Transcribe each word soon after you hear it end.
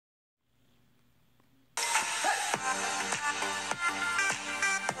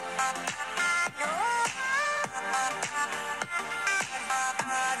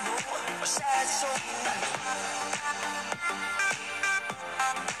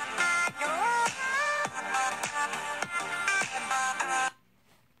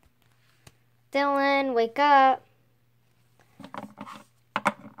Dylan, wake up.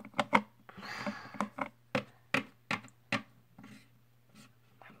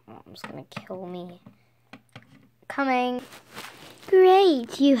 My mom's gonna kill me. Coming.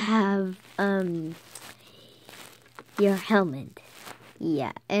 Great, you have, your helmet.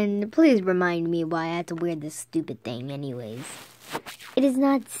 Yeah, and please remind me why I had to wear this stupid thing anyways. It is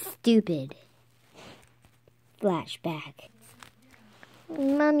not stupid. Flashback.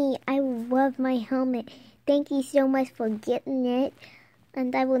 Mommy, I love my helmet. Thank you so much for getting it,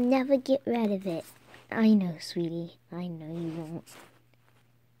 and I will never get rid of it. I know, sweetie. I know you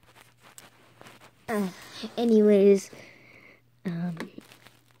won't. Anyways,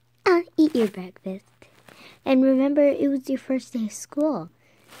 eat your breakfast. And remember, it was your first day of school.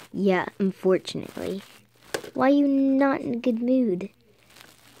 Yeah, unfortunately. Why are you not in a good mood?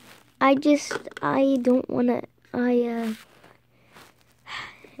 I don't wanna,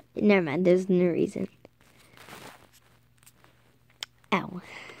 never mind, there's no reason. Ow.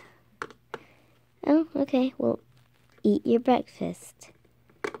 Oh, okay, well, eat your breakfast.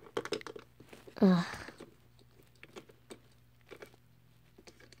 Ugh.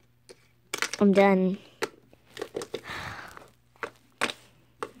 I'm done.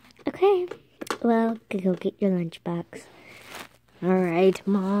 Okay, well, go get your lunchbox. Alright,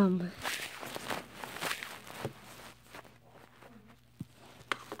 Mom.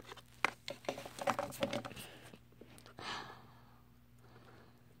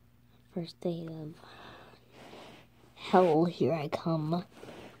 First day of hell, here I come.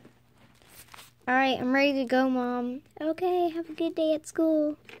 Alright, I'm ready to go, Mom. Okay, have a good day at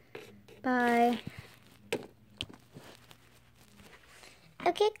school. Bye.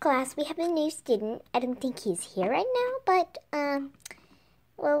 Okay, class, we have a new student. I don't think he's here right now, but,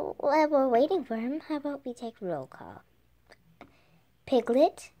 well, while we're waiting for him, how about we take roll call?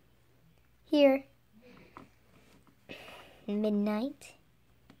 Piglet? Here. Midnight?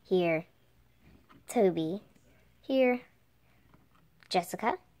 Here. Toby? Here.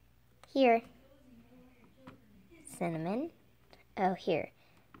 Jessica? Here. Cinnamon? Oh, here.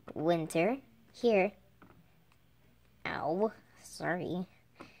 Winter? Here. Ow. Sorry.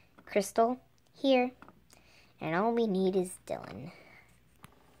 Crystal? Here. And all we need is Dylan.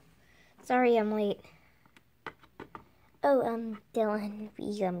 Sorry I'm late. Oh, Dylan,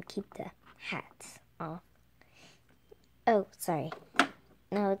 we, keep the hats off. Oh, sorry.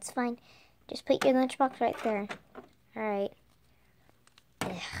 No, it's fine. Just put your lunchbox right there. Alright.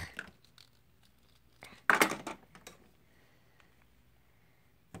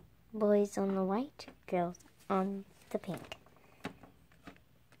 Boys on the white, girls on the pink.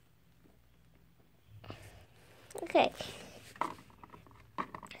 Okay.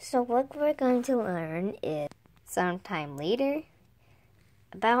 So what we're going to learn is sometime later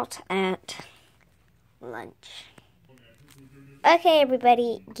about at lunch. Okay,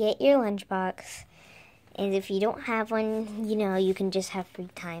 everybody, get your lunchbox. And if you don't have one, you know, you can just have free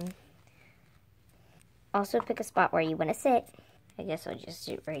time. Also, pick a spot where you want to sit. I guess I'll just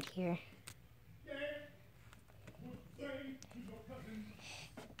sit right here.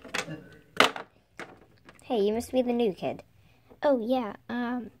 Hey, you must be the new kid. Oh, yeah,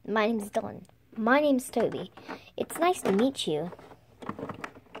 my name's Dylan. My name's Toby. It's nice to meet you.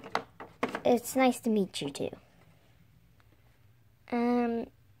 It's nice to meet you, too.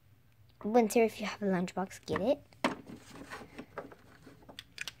 Winter, if you have a lunchbox, get it.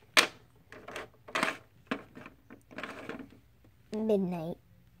 Midnight,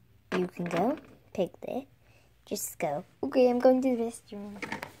 you can go. Piglet, just go. Okay, I'm going to the restroom.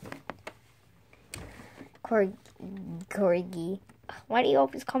 Corgi. Why do you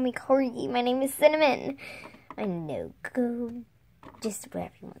always call me Corgi? My name is Cinnamon. I know. Go. Just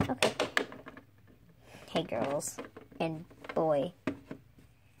whatever you want. Okay. Hey, girls. And boy.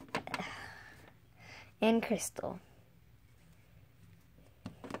 And Crystal.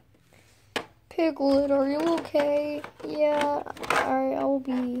 Piglet, are you okay? Yeah, alright, I'll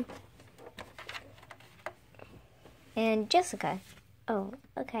be. And Jessica. Oh,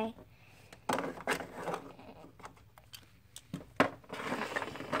 okay.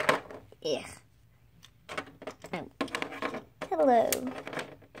 Yeah. Oh. Hello.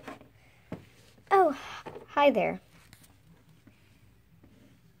 Oh, hi there.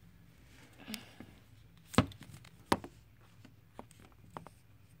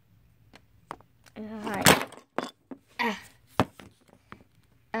 Hi.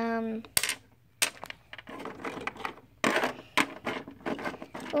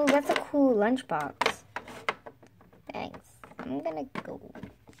 lunchbox. Thanks. I'm gonna go.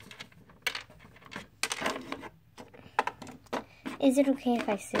 Is it okay if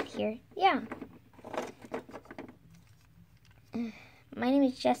I sit here? Yeah. My name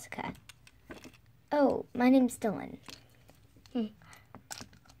is Jessica. Oh, my name's Dylan.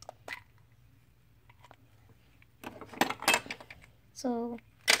 So,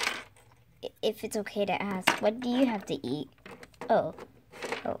 if it's okay to ask, what do you have to eat? Oh.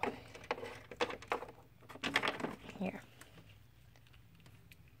 Here.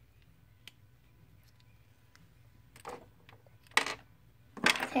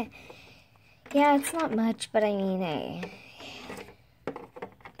 Yeah, it's not much, but I mean,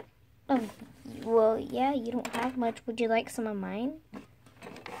 oh, well, yeah, you don't have much. Would you like some of mine?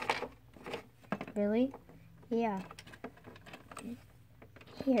 Really? Yeah.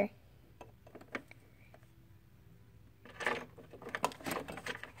 Here.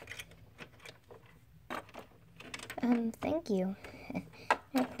 Thank you.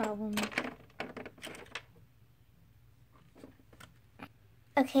 No problem.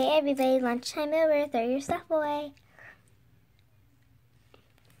 Okay, everybody, lunchtime over. Throw your stuff away.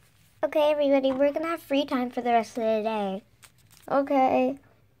 Okay, everybody, we're gonna have free time for the rest of the day. Okay.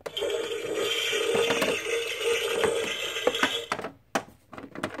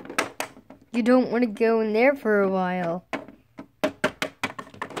 You don't want to go in there for a while.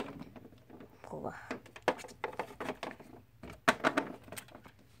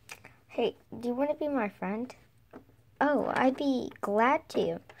 Hey, do you want to be my friend? Oh, I'd be glad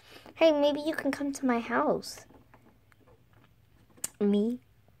to. Hey, maybe you can come to my house. Me?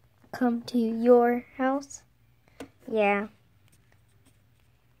 Come to your house? Yeah.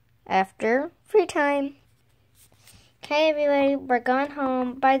 After free time. Okay, everybody, we're going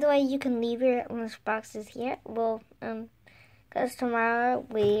home. By the way, you can leave your lunch boxes here. Well, because tomorrow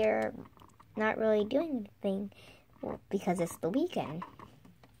we're not really doing anything because it's the weekend.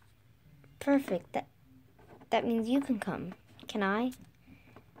 Perfect. That means you can come. Can I?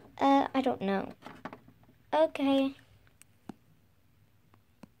 I don't know. Okay.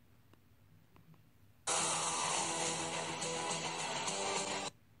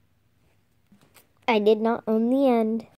 I did not own the end.